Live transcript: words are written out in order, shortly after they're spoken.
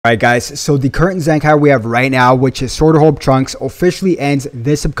Alright guys, so the current Zenkai we have right now, which is Sword of Hope Trunks, officially ends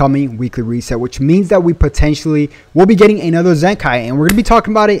this upcoming weekly reset, which means that we potentially will be getting another Zenkai, and we're going to be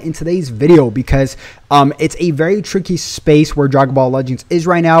talking about it in today's video because it's a very tricky space where Dragon Ball Legends is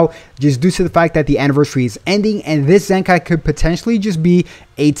right now, just due to the fact that the anniversary is ending, and this Zenkai could potentially just be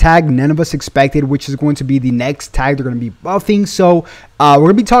a tag none of us expected, which is going to be the next tag they're going to be buffing. So we're going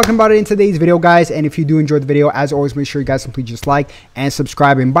to be talking about it in today's video, guys, and if you do enjoy the video, as always, make sure you guys simply just like and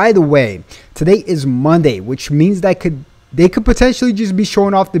subscribe. And by the way, today is Monday, which means that they could potentially just be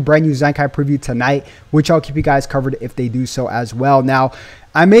showing off the brand new Zenkai preview tonight, which I'll keep you guys covered if they do so as well. Now,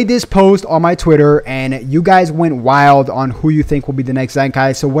 I made this post on my Twitter, and you guys went wild on who you think will be the next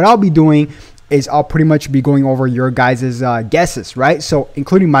Zenkai. So what I'll be doing is I'll pretty much be going over your guys' guesses, right? So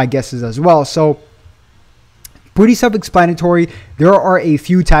including my guesses as well. So pretty self-explanatory. There are a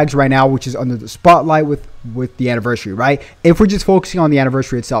few tags right now which is under the spotlight with the anniversary, right? If we're just focusing on the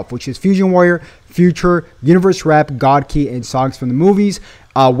anniversary itself, which is Fusion Warrior, Future, Universe Rep, God Key, and songs from the movies.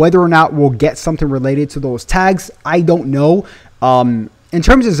 Whether or not we'll get something related to those tags, I don't know. In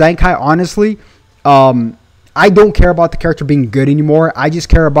terms of Zenkai, honestly, I don't care about the character being good anymore. I just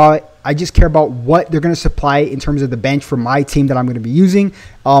care about what they're going to supply in terms of the bench for my team that I'm going to be using.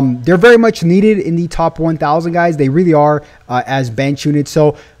 They're very much needed in the top 1,000, guys. They really are as bench units.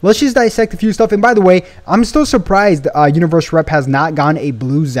 So let's just dissect a few stuff. And by the way, I'm still surprised Universe Rep has not gotten a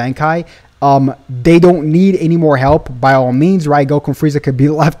blue Zenkai. They don't need any more help by all means, right? Goku and Frieza could be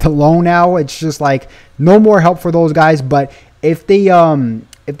left alone now. It's just like no more help for those guys. But if they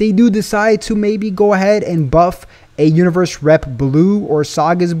do decide to maybe go ahead and buff a Universe Rep blue or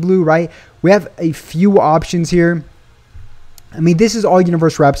Saga's blue, right? We have a few options here. I mean, this is all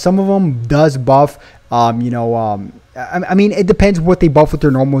Universe Rep. Some of them does buff, I mean, it depends what they buff with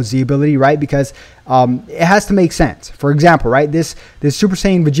their normal Z ability, right? Because it has to make sense. For example, right, this Super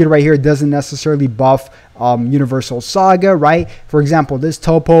Saiyan Vegeta right here doesn't necessarily buff Universal Saga, right? For example, this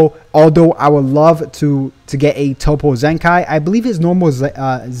Topo, although I would love to get a Topo Zenkai, I believe his normal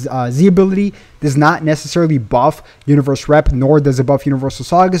Z ability does not necessarily buff Universe Rep, nor does it buff Universal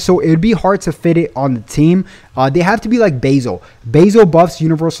Saga, so it would be hard to fit it on the team. They have to be like Basil. Basil buffs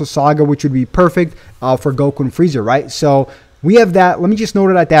Universal Saga, which would be perfect for Goku and Frieza, right? So we have that. Let me just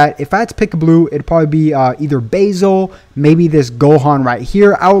note it at that. If I had to pick a blue, it'd probably be either Basil, maybe this Gohan right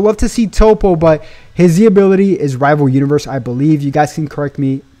here. I would love to see Topo, but his Z ability is Rival Universe, I believe. You guys can correct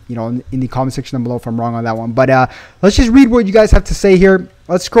me, you know, in the comment section down below if I'm wrong on that one. But let's just read what you guys have to say here.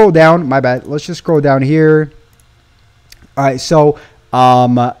 Let's scroll down. My bad. Let's just scroll down here. All right. So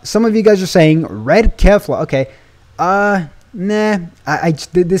some of you guys are saying Red Kefla. Okay. Nah.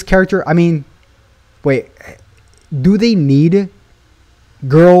 This character. I mean, wait. Do they need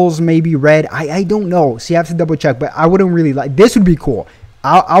girls maybe red? I don't know. See, I have to double check. But I wouldn't really like. This would be cool.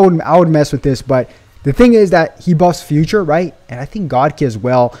 I would mess with this, but the thing is that he buffs Future, right? And I think Godki as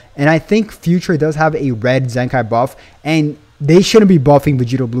well. And I think Future does have a red Zenkai buff, and they shouldn't be buffing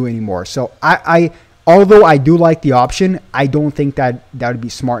Vegeta Blue anymore. So although I do like the option, I don't think that would be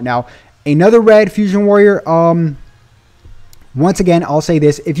smart. Now, another red Fusion Warrior. Once again, I'll say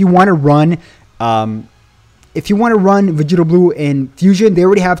this: if you want to run Vegeta Blue in Fusion, they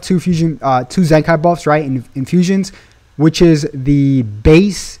already have two Zenkai buffs, right? In Fusions, which is the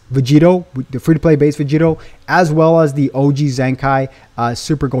base Vegito, the free-to-play base Vegito, as well as the OG Zenkai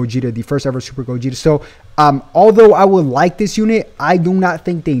Super Gogeta, the first ever Super Gogeta. So, although I would like this unit, I do not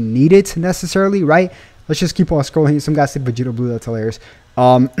think they need it necessarily, right? Let's just keep on scrolling. Some guy said Vegeta Blue. That's hilarious.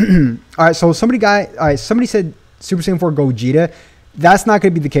 All right, so somebody said Super Saiyan 4 Gogeta. That's not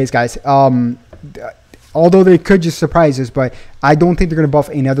going to be the case, guys. Although they could just surprise us, but I don't think they're going to buff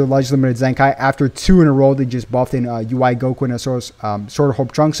another Legend Limited Zenkai. After 2 in a row, they just buffed in UI Goku and a Sword of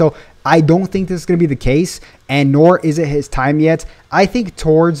Hope Trunks. So I don't think this is going to be the case, and nor is it his time yet. I think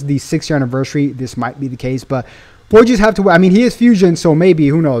towards the 6th-year anniversary, this might be the case, but we'll just have to wait. I mean, he is Fusion, so maybe,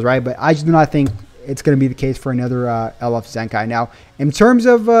 who knows, right? But I just do not think it's going to be the case for another LF Zenkai. Now, in terms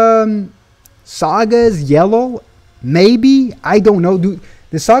of Saga's yellow, maybe, I don't know, dude.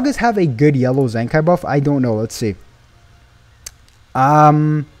 The Sagas have a good yellow Zenkai buff. I don't know. Let's see. I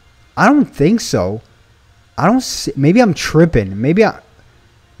don't think so. I don't see. Maybe I'm tripping. Maybe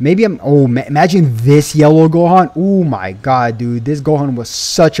I'm. Oh, imagine this yellow Gohan. Oh my god, dude. This Gohan was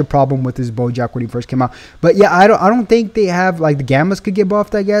such a problem with his Bojack when he first came out. But yeah, I don't think they have, like, the Gammas could get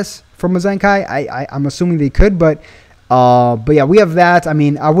buffed, I guess, from a Zenkai. I'm assuming they could, but yeah, we have that. I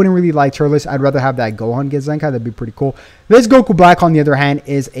mean, I wouldn't really like Turles. I'd rather have that Gohan get Zenkai. That'd be pretty cool. This Goku Black, on the other hand,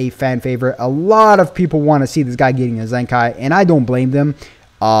 is a fan favorite. A lot of people want to see this guy getting a Zenkai, and I don't blame them.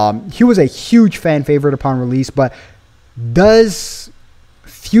 He was a huge fan favorite upon release, but does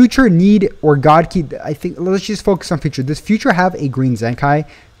Future need or God Key. I think let's just focus on Future. Does Future have a green Zenkai?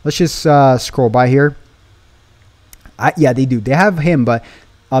 Let's just scroll by here. Yeah, they do. They have him, but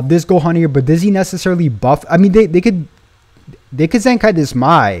this Gohan here. But does he necessarily buff? I mean, they could Zenkai this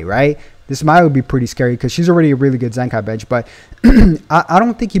Mai, right? This Mai would be pretty scary because she's already a really good Zenkai bench. But I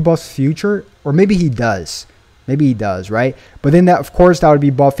don't think he buffs Future, or maybe he does. Maybe he does, right? But then that, of course, that would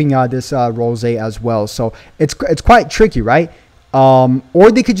be buffing this Rose as well. So it's quite tricky, right?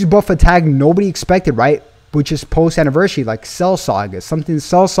 Or they could just buff a tag nobody expected, right? Which is post anniversary, like Cell Saga, something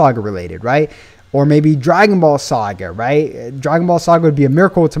Cell Saga related, right? Or maybe Dragon Ball Saga, right? Dragon Ball Saga would be a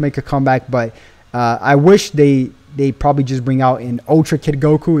miracle to make a comeback, but I wish they probably just bring out an Ultra Kid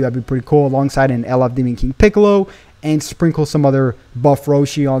Goku. That'd be pretty cool, alongside an LF Demon King Piccolo, and sprinkle some other buff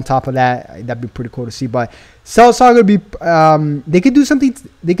Roshi on top of that. That'd be pretty cool to see. But Cell Saga would be they could do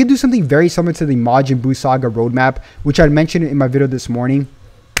something very similar to the Majin Buu Saga roadmap, which I mentioned in my video this morning.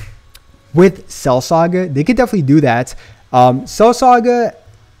 With Cell Saga, they could definitely do that. Cell Saga,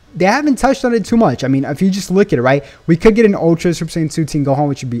 they haven't touched on it too much. I mean, if you just look at it, right, we could get an Ultra Super Saiyan 2 Teen Gohan,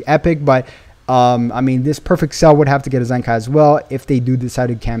 which would be epic, but I mean, this Perfect Cell would have to get a Zenkai as well if they do decide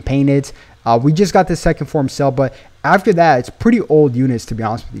to campaign it. We just got the second form Cell, but after that, it's pretty old units, to be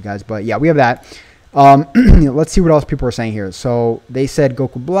honest with you guys. But yeah, we have that. Let's see what else people are saying here. So they said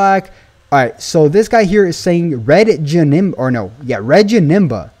Goku Black. All right, so this guy here is saying Red Janemba, or no, yeah, Red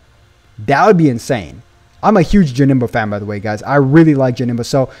Janemba. That would be insane. I'm a huge Janemba fan, by the way, guys. I really like Janemba.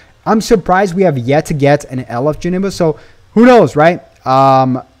 So I'm surprised we have yet to get an LF Janemba. So who knows, right?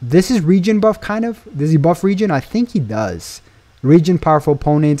 This is region buff, kind of. Does he buff region? I think he does. Region, powerful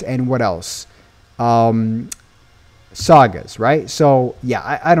opponents, and what else? Sagas, right? So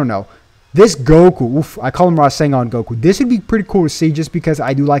yeah, I don't know. This Goku, oof, I call him Rasengan Goku. This would be pretty cool to see, just because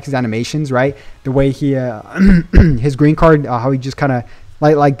I do like his animations, right? The way he, his green card, how he just kind of,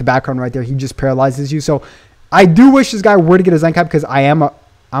 like the background right there, he just paralyzes you. So I do wish this guy were to get a Zenkai, because I'm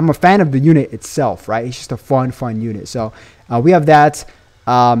a fan of the unit itself, right? It's just a fun unit. So we have that.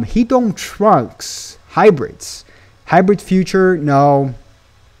 Hidong Trunks hybrids. Hybrid Future, no.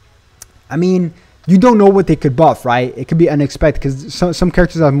 I mean, you don't know what they could buff, right? It could be unexpected, because some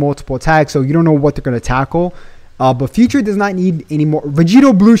characters have multiple attacks, so you don't know what they're going to tackle. But Future does not need any more.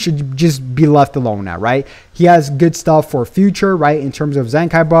 Vegito Blue should just be left alone now, right? He has good stuff for Future, right? In terms of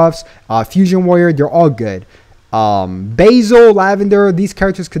Zenkai buffs, Fusion Warrior, they're all good. Basil, Lavender, these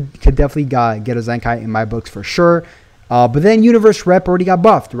characters could definitely get a Zenkai in my books for sure. But then Universe Rep already got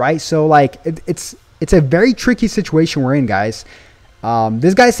buffed, right? So like it's a very tricky situation we're in, guys.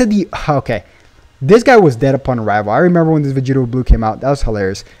 This guy said okay. This guy was dead upon arrival. I remember when this Vegito Blue came out. That was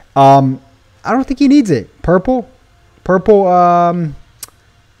hilarious. I don't think he needs it. Purple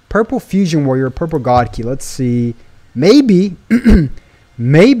Fusion Warrior, purple God Key. Let's see. Maybe,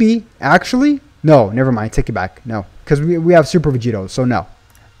 maybe actually. No, never mind. Take it back. No, because we have Super Vegito. So no.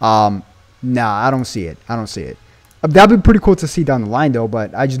 Nah, I don't see it. I don't see it. That'd be pretty cool to see down the line, though,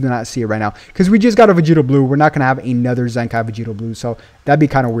 but I just do not see it right now, because we just got a Vegito Blue. We're not going to have another Zenkai Vegito Blue, so that'd be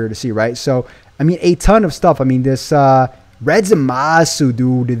kind of weird to see, right? So, I mean, a ton of stuff. I mean, this Red Zamasu,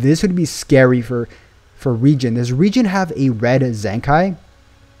 dude, this would be scary for region. Does region have a red Zenkai?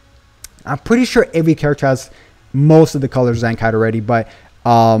 I'm pretty sure every character has most of the colors Zenkai already, but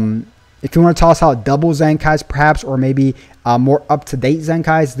if you want to toss out double Zenkais, perhaps, or maybe more up-to-date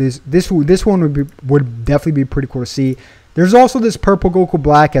Zenkais, this one would definitely be pretty cool to see. There's also this purple Goku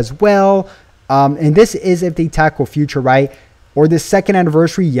Black as well, and this is if they tackle Future, right? Or this second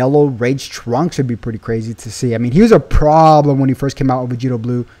anniversary yellow Rage Trunks would be pretty crazy to see. I mean, he was a problem when he first came out with Vegito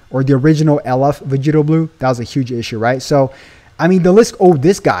Blue, or the original LF Vegito Blue. That was a huge issue, right? So, I mean, the list. Oh,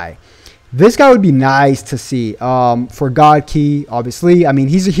 this guy. This guy would be nice to see for God Key, obviously. I mean,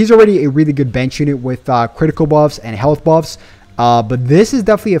 he's already a really good bench unit with critical buffs and health buffs. But this is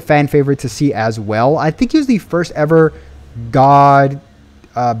definitely a fan favorite to see as well. I think he was the first ever God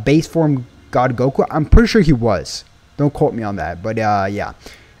base form God Goku. I'm pretty sure he was. Don't quote me on that. But yeah.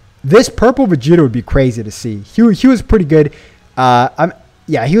 This purple Vegeta would be crazy to see. He was pretty good.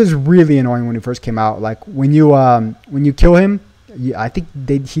 Yeah, he was really annoying when he first came out. Like when you kill him, I think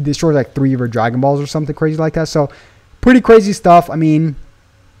he destroyed like 3 of your Dragon Balls or something crazy like that. So pretty crazy stuff. I mean,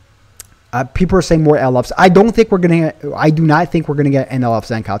 people are saying more LFs. I do not think we're gonna get an LF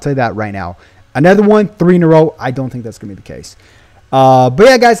Zenkai. I'll tell you that right now. Another one, 3 in a row. I don't think that's gonna be the case. But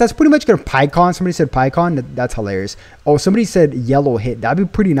yeah, guys, that's pretty much gonna PyCon. Somebody said PyCon. That's hilarious. Oh, somebody said yellow hit. That'd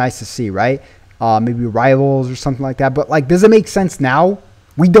be pretty nice to see, right? Maybe rivals or something like that. But like, does it make sense now?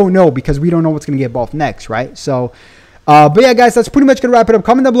 We don't know, because we don't know what's gonna get buffed next, right? So. But yeah, guys, that's pretty much going to wrap it up.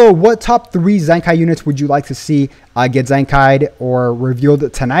 Comment down below what top 3 Zenkai units would you like to see get Zenkai'd or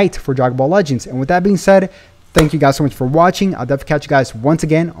revealed tonight for Dragon Ball Legends. And with that being said, thank you guys so much for watching. I'll definitely catch you guys once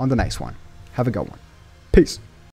again on the next one. Have a good one. Peace.